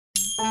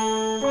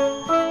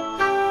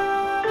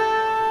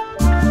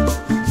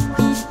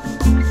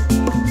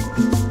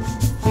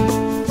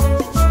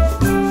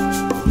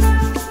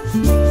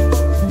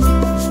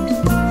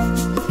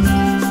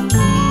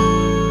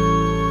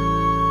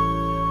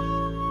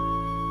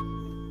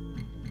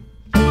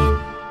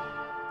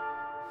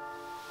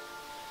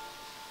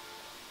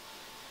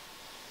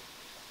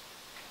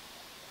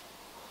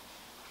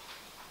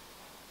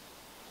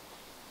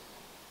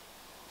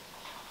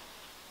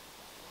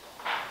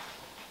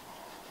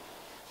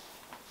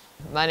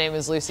My name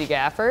is Lucy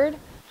Gafford.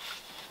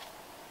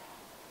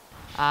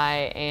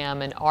 I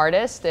am an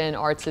artist and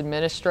arts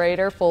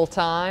administrator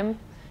full-time.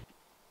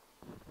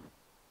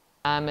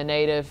 I'm a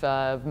native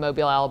of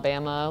Mobile,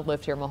 Alabama,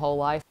 lived here my whole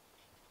life.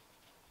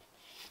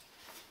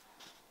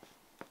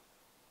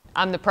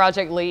 I'm the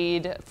project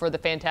lead for the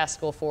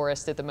Fantastical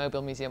Forest at the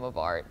Mobile Museum of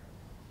Art.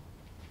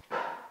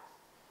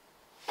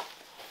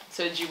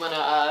 So did you want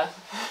to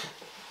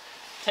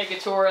take a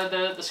tour of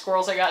the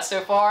squirrels I got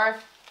so far?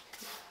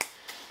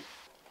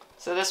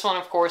 So this one,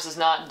 of course, is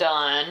not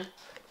done.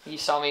 You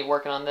saw me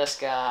working on this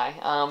guy.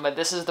 But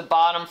this is the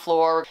bottom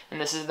floor,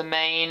 and this is the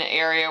main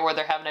area where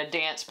they're having a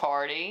dance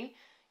party.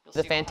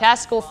 The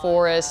Fantastical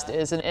Forest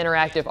is an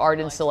interactive art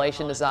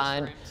installation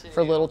designed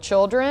for little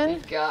children.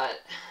 We've got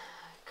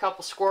a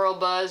couple squirrel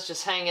buds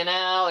just hanging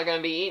out. They're going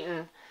to be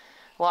eating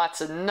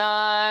lots of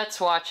nuts,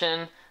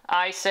 watching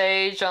Ice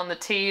Age on the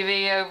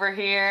TV over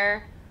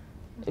here.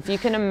 If you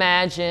can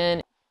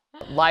imagine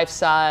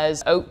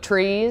life-size oak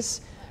trees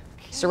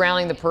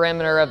surrounding the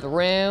perimeter of the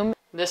room.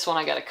 This one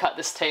I got to cut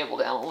this table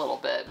down a little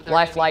bit.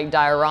 Lifelike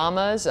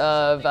dioramas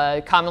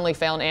of commonly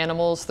found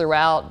animals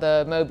throughout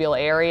the Mobile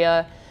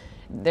area.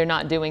 They're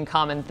not doing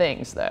common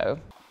things though.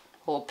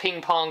 A little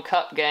ping pong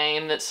cup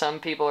game that some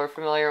people are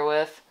familiar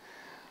with.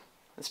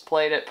 It's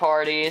played at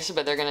parties,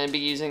 but they're going to be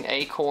using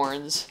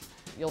acorns.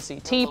 You'll see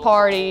tea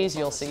parties,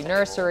 you'll see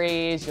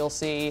nurseries, you'll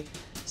see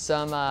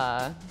some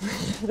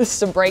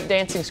some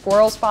breakdancing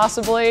squirrels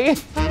possibly.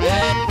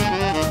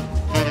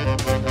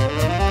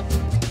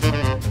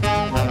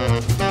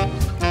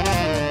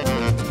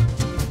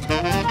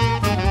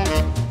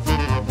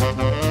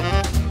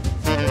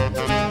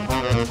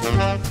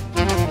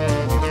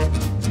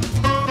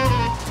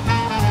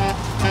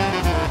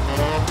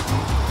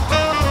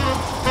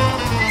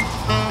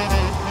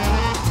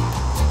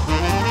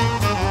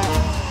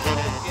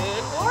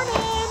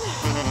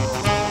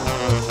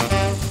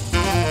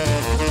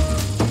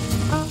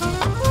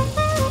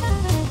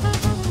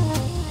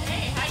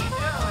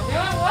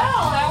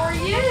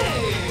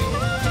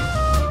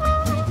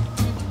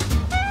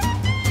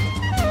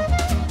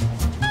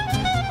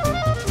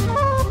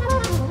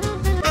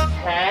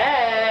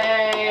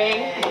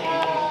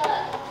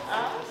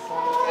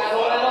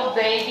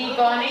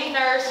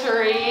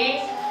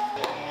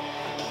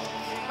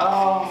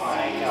 Oh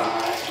my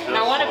gosh. And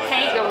I want to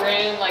paint the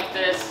room like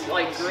this,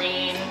 like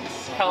green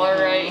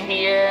color right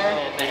here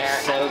and there.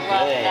 So I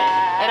love good.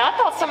 that. And I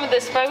thought some of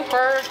this faux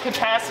fur could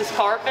pass as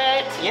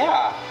carpet.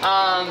 Yeah.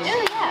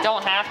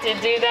 Don't have to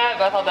do that,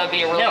 but I thought that'd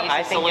be a really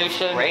easy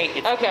solution. It's great.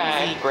 It's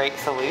okay. Easy, great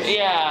solution.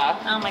 Yeah.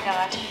 Oh my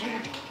gosh.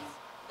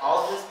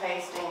 All of this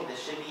pasting,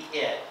 this should be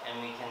it,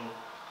 and we can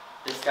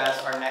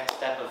discuss our next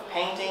step of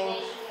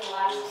painting.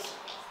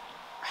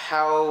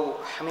 How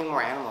many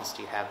more animals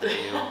do you have to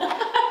do?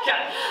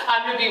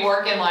 I'm gonna be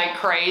working like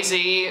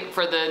crazy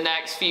for the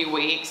next few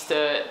weeks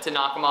to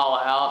knock them all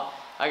out.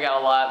 I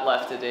got a lot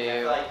left to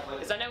do.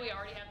 Because I know we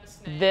already have the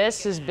snake.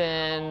 This has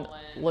been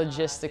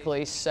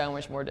logistically so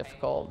much more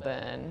difficult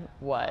than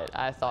what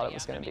I thought it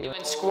was gonna be.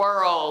 Doing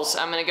squirrels,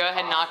 I'm gonna go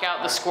ahead and knock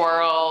out the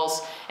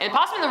squirrels. And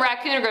possibly the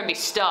raccoon are gonna be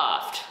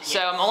stuffed. Yes.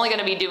 So I'm only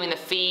gonna be doing the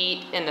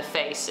feet and the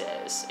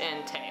faces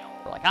and tail.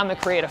 Like, I'm gonna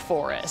create a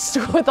forest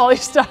with all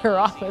these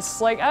dioramas. It's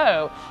like,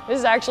 oh, this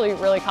is actually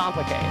really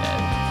complicated.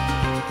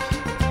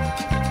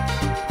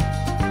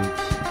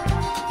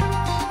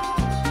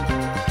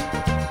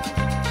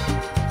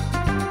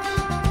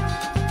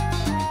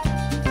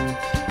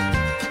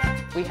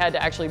 We had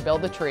to actually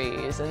build the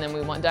trees, and then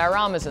we want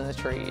dioramas in the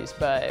trees,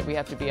 but we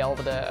have to be able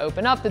to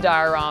open up the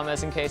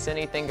dioramas in case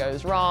anything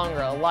goes wrong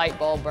or a light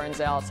bulb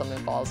burns out, something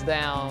falls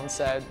down.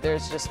 So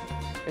there's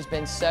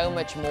been so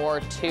much more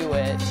to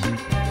it.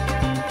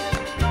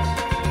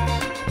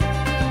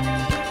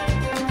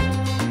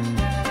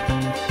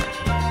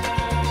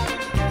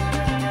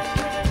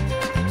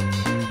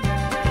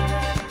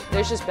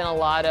 There's just been a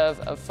lot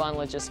of fun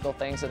logistical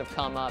things that have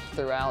come up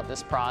throughout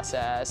this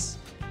process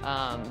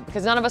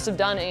because none of us have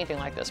done anything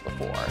like this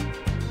before.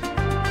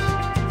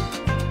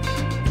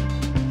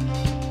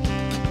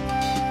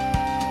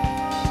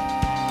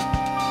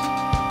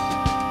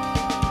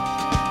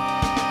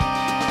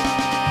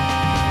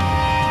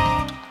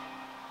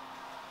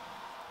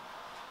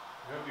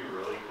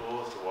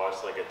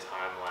 Like a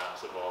time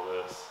lapse of all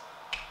this.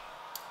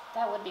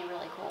 That would be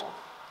really cool.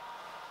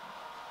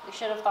 We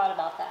should have thought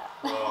about that.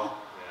 Well,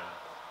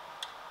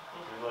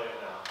 yeah. Too late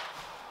now.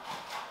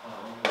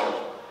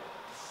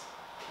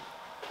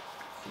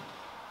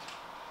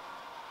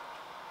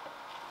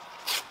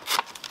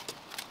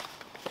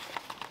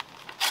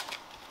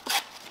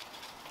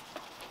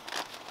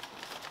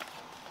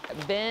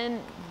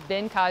 Ben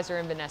Kaiser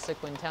and Vanessa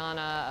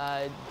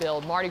Quintana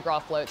build Mardi Gras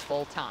floats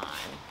full time.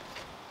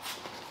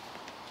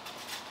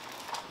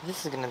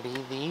 This is going to be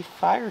the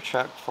fire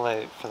truck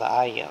float for the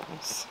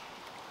IMs.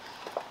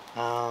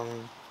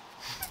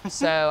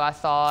 So I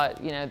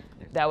thought,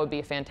 that would be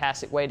a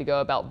fantastic way to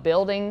go about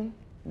building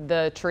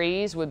the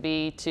trees, would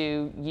be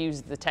to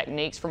use the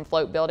techniques from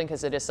float building,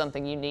 because it is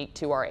something unique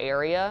to our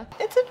area.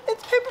 It's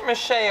paper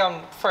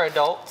mache for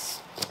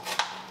adults.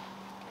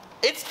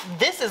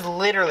 This is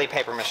literally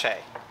paper mache.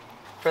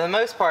 For the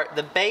most part,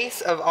 the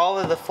base of all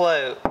of the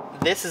float,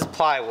 this is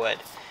plywood.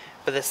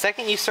 But the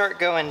second you start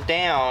going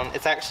down,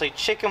 it's actually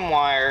chicken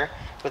wire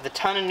with a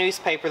ton of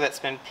newspaper that's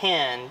been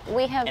pinned.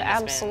 We have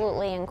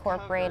absolutely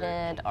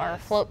incorporated our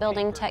float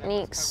building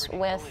techniques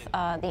with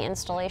the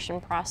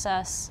installation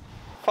process.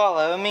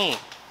 Follow me.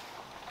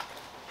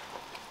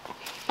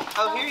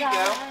 Oh, here you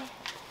go.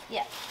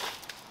 Yeah.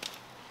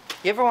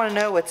 You ever want to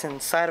know what's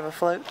inside of a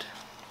float?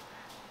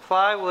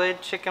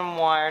 Plywood, chicken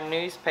wire,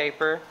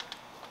 newspaper,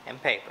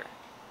 and paper.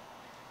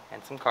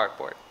 And some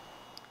cardboard.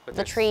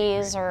 The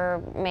trees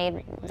are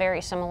made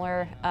very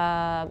similar.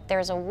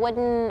 There's a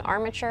wooden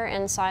armature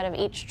inside of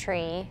each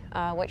tree,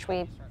 which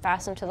we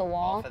fasten to the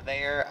wall. Off of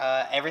there,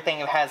 everything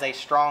has a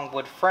strong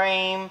wood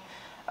frame.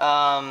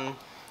 I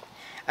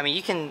mean,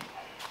 you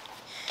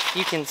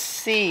can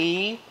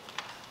see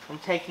from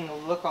taking a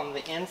look on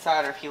the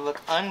inside, or if you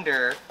look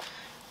under,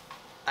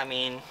 I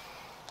mean,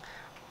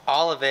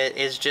 all of it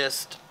is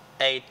just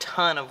a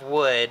ton of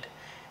wood,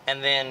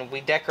 and then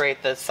we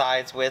decorate the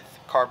sides with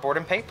cardboard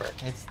and paper.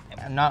 It's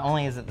not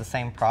only is it the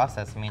same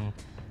process, I mean,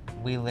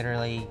 we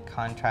literally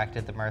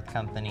contracted the Mirth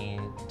Company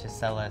to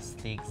sell us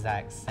the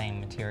exact same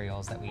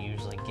materials that we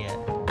usually get.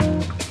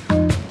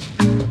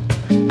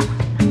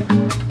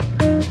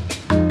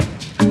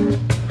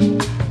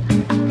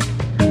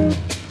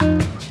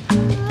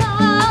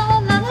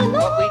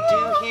 What we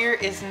do here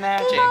is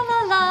magic.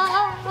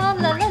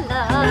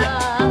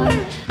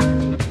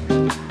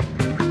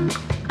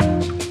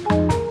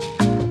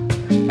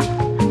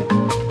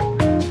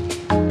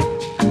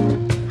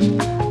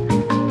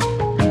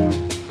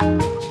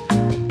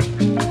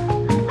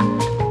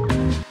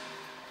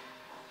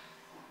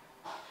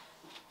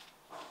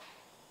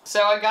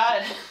 So I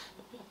got,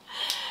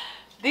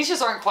 these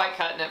just aren't quite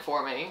cutting it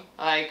for me.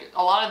 Like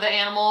a lot of the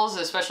animals,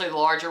 especially the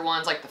larger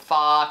ones like the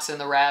fox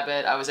and the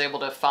rabbit, I was able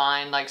to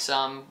find like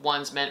some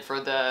ones meant for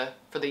the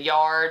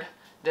yard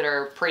that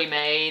are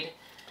pre-made.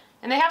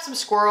 And they have some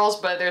squirrels,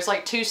 but there's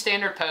like 2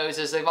 standard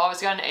poses. They've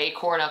always got an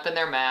acorn up in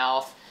their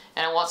mouth,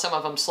 and I want some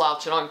of them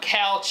slouching on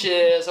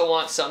couches. I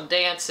want some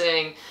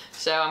dancing.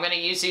 So I'm gonna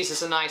use these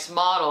as a nice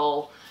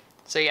model.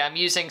 So yeah, I'm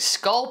using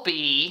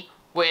Sculpey,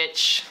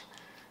 which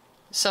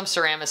some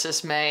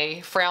ceramicists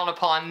may frown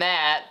upon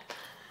that,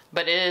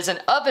 but it is an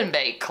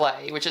oven-baked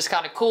clay, which is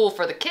kind of cool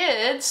for the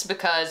kids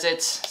because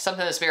it's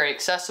something that's very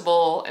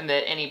accessible and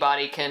that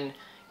anybody can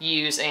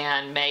use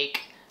and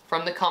make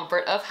from the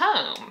comfort of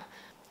home.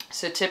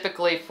 So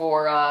typically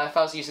for, if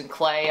I was using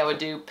clay, I would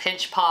do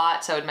pinch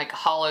pots, I would make a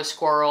hollow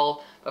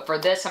squirrel, but for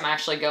this I'm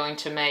actually going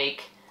to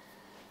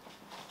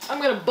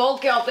I'm going to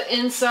bulk out the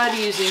inside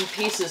using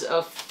pieces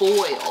of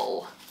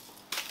foil.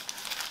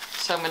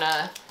 So I'm going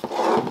to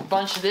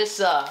bunch this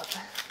up,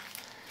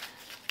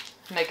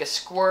 make a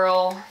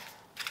squirrel,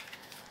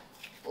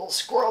 little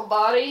squirrel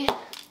body.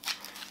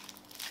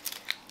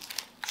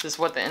 This is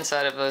what the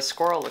inside of a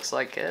squirrel looks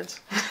like,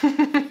 kids.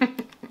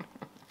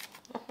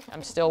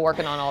 I'm still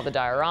working on all the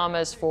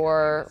dioramas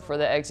for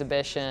the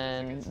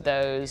exhibition.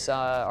 Those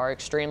are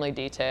extremely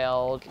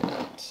detailed.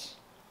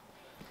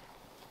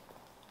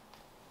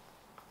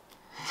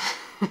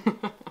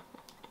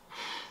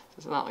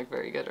 Does not look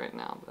very good right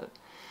now, but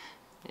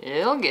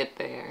it'll get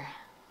there.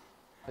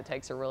 It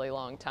takes a really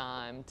long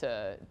time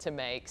to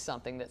make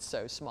something that's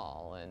so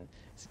small, and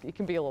it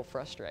can be a little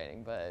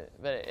frustrating, but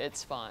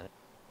it's fun.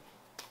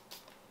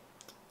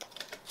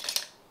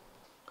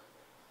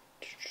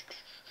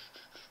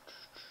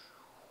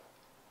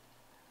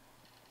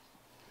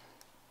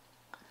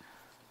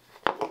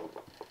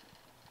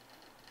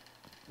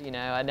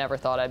 I never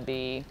thought I'd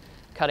be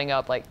cutting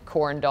up like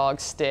corn dog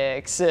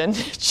sticks and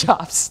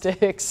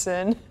chopsticks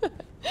and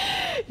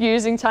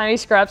using tiny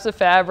scraps of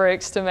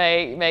fabrics to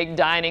make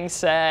dining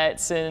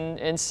sets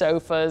and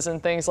sofas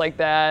and things like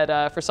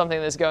that for something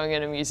that's going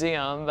in a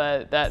museum.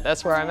 But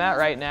that's where I'm at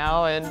right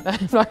now, and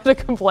I'm not going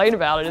to complain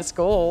about it. It's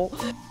cool.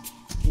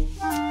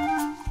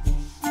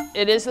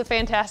 It is the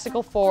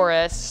Fantastical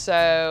Forest,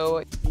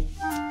 so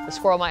the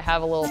squirrel might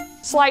have a little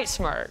slight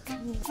smirk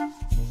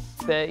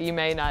that you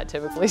may not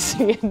typically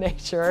see in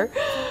nature.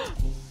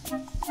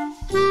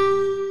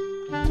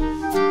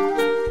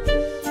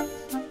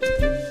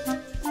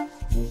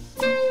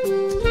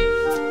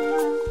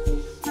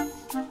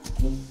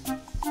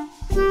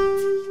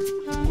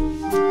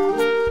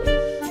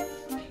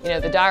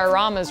 The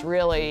dioramas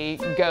really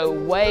go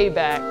way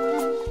back.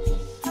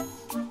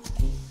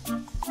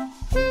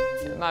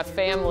 My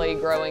family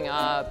growing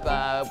up,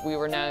 we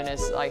were known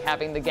as like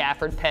having the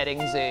Gafford petting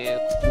zoo.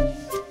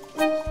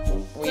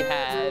 We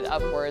had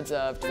upwards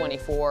of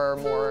 24 or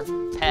more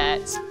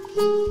pets,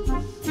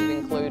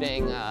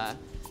 including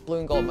blue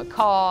and gold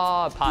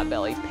macaw, a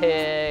pot-bellied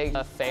pig,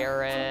 a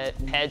ferret,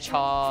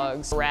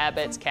 hedgehogs,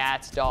 rabbits,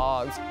 cats,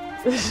 dogs.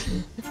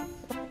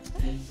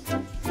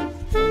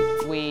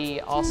 We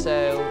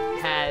also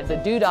had the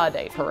Doodah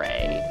Day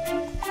Parade.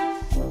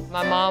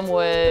 My mom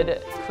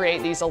would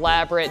create these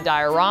elaborate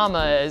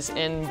dioramas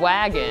in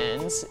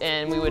wagons,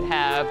 and we would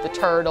have the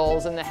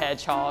turtles and the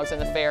hedgehogs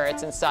and the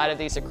ferrets inside of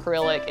these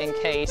acrylic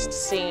encased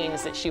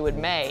scenes that she would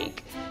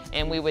make.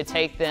 And we would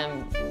take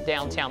them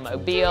downtown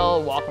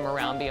Mobile, walk them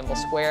around Beamble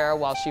Square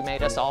while she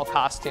made us all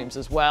costumes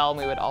as well, and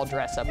we would all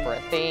dress up for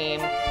a theme.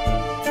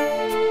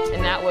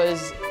 And that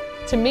was,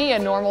 to me, a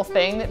normal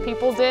thing that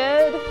people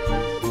did.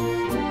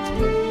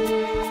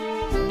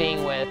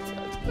 Being with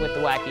the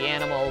wacky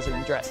animals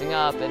and dressing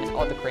up and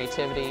all the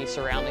creativity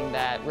surrounding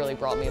that really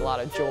brought me a lot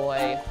of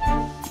joy.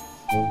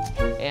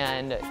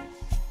 And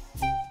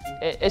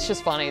it's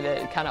just funny that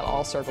it kind of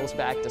all circles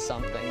back to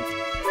something.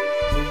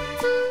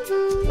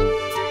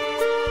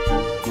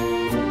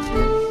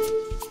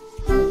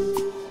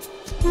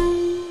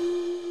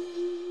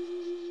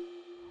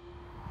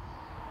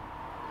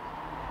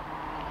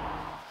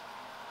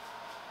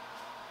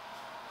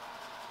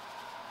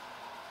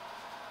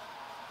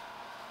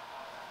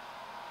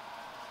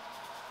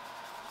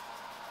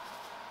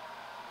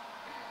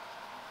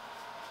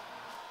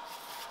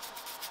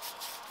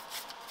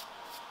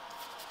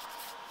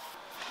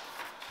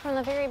 From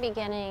the very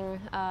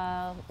beginning,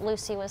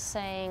 Lucy was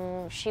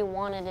saying she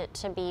wanted it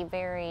to be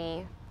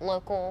very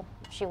local.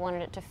 She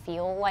wanted it to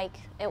feel like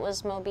it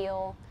was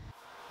Mobile.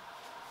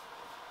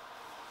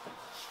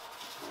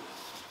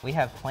 We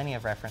have plenty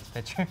of reference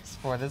pictures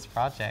for this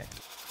project.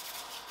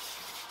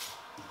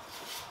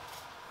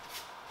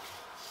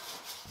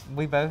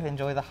 We both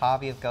enjoy the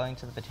hobby of going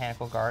to the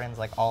botanical gardens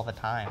like all the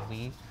time.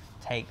 We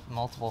take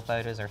multiple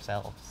photos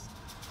ourselves.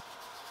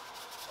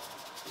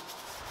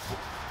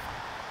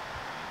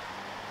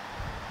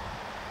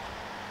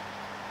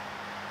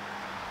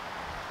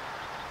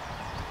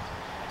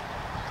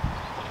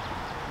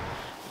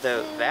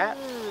 So that,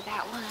 Ooh,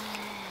 that one.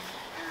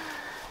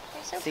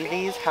 They're so see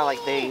pretty. these, how like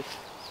they,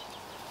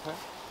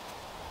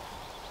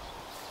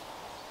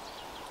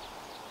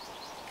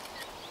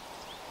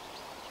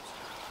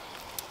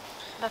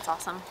 That's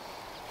awesome.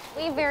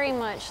 We very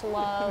much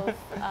love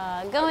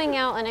going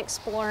out and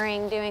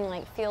exploring, doing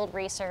like field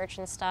research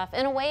and stuff.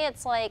 In a way,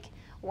 it's like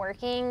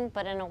working,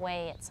 but in a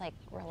way, it's like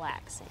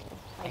relaxing.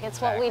 Like it's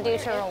what we do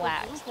to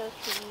relax. The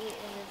cookie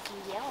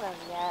is yelled at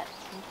yet.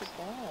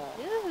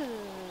 Ooh.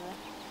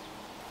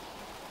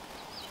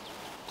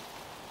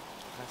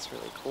 that's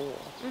really cool.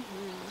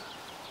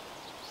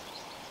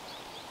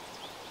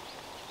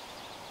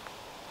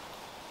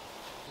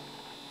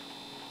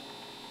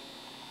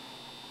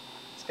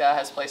 This guy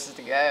has places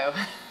to go.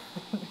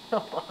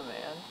 Come on,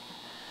 man.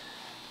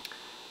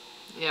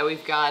 Yeah,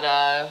 we've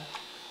got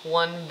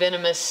one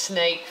venomous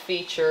snake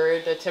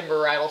featured, the timber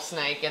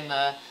rattlesnake, in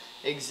the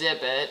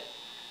exhibit.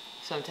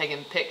 So I'm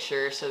taking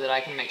pictures so that I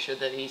can make sure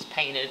that he's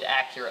painted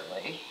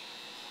accurately.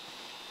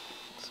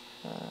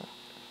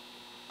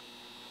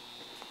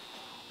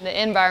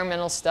 The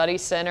Environmental Study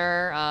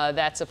Center,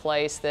 that's a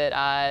place that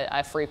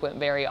I frequent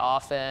very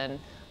often.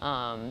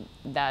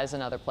 That is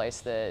another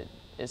place that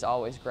is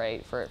always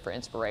great for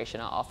inspiration.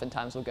 I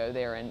oftentimes will go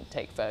there and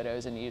take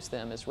photos and use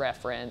them as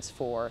reference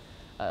for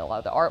a lot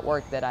of the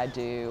artwork that I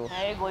do.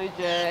 Hey, Blue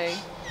Jay.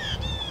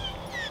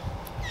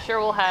 Sure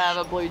we'll have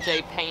a Blue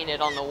Jay painted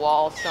on the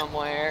wall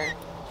somewhere.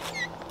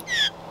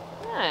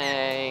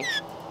 Hey.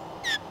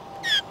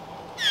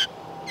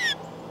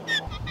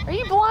 Are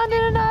you blind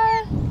in an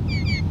eye?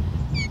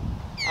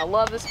 I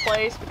love this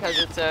place because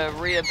it's a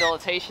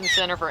rehabilitation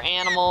center for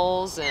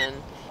animals, and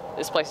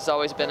this place has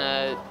always been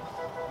a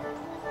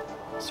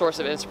source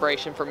of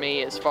inspiration for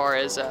me as far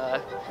as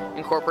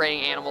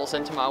incorporating animals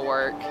into my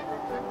work.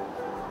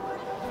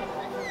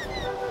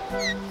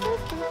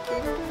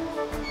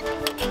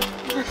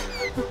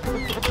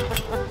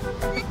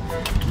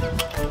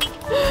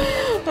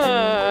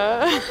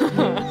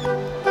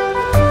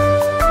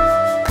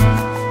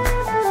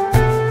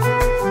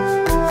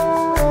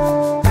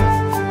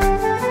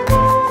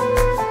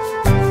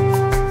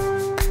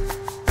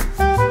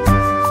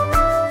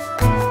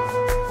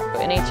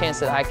 Any chance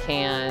that I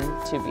can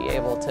to be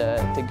able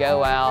to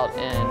go out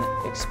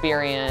and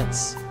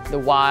experience the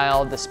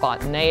wild, the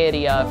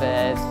spontaneity of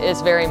it,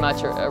 is very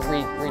much a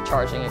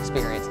recharging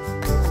experience.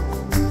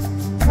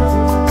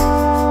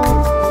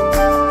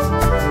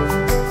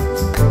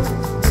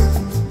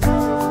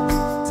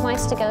 It's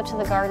nice to go to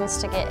the gardens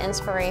to get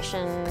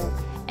inspiration,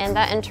 and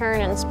that in turn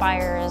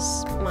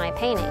inspires my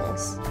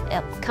paintings.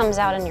 It comes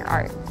out in your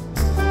art.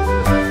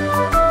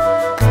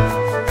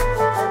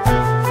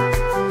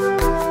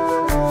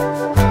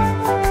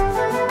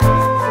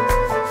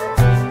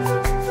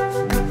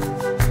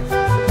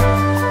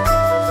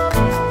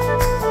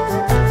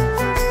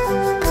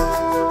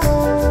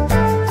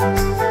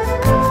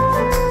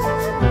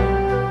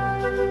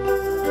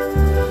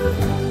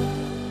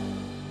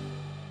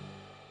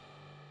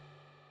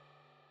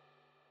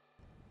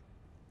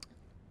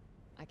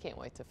 I can't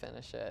wait to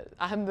finish it.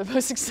 I'm the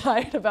most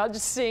excited about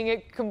just seeing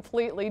it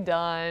completely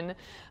done.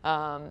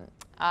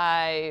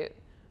 I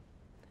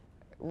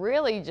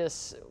really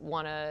just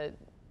want to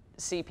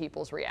see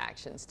people's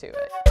reactions to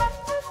it.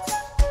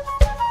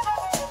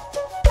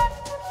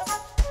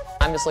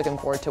 I'm just looking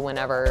forward to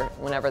whenever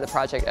the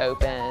project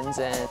opens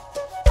and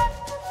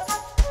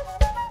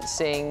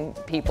seeing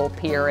people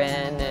peer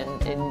in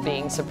and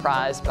being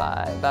surprised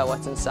by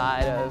what's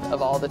inside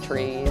of all the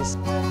trees.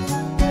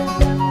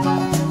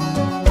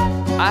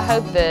 I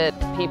hope that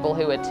people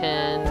who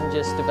attend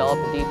just develop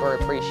a deeper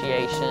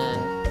appreciation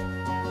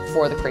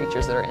for the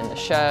creatures that are in the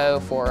show,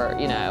 for,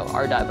 you know,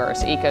 our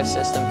diverse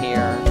ecosystem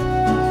here.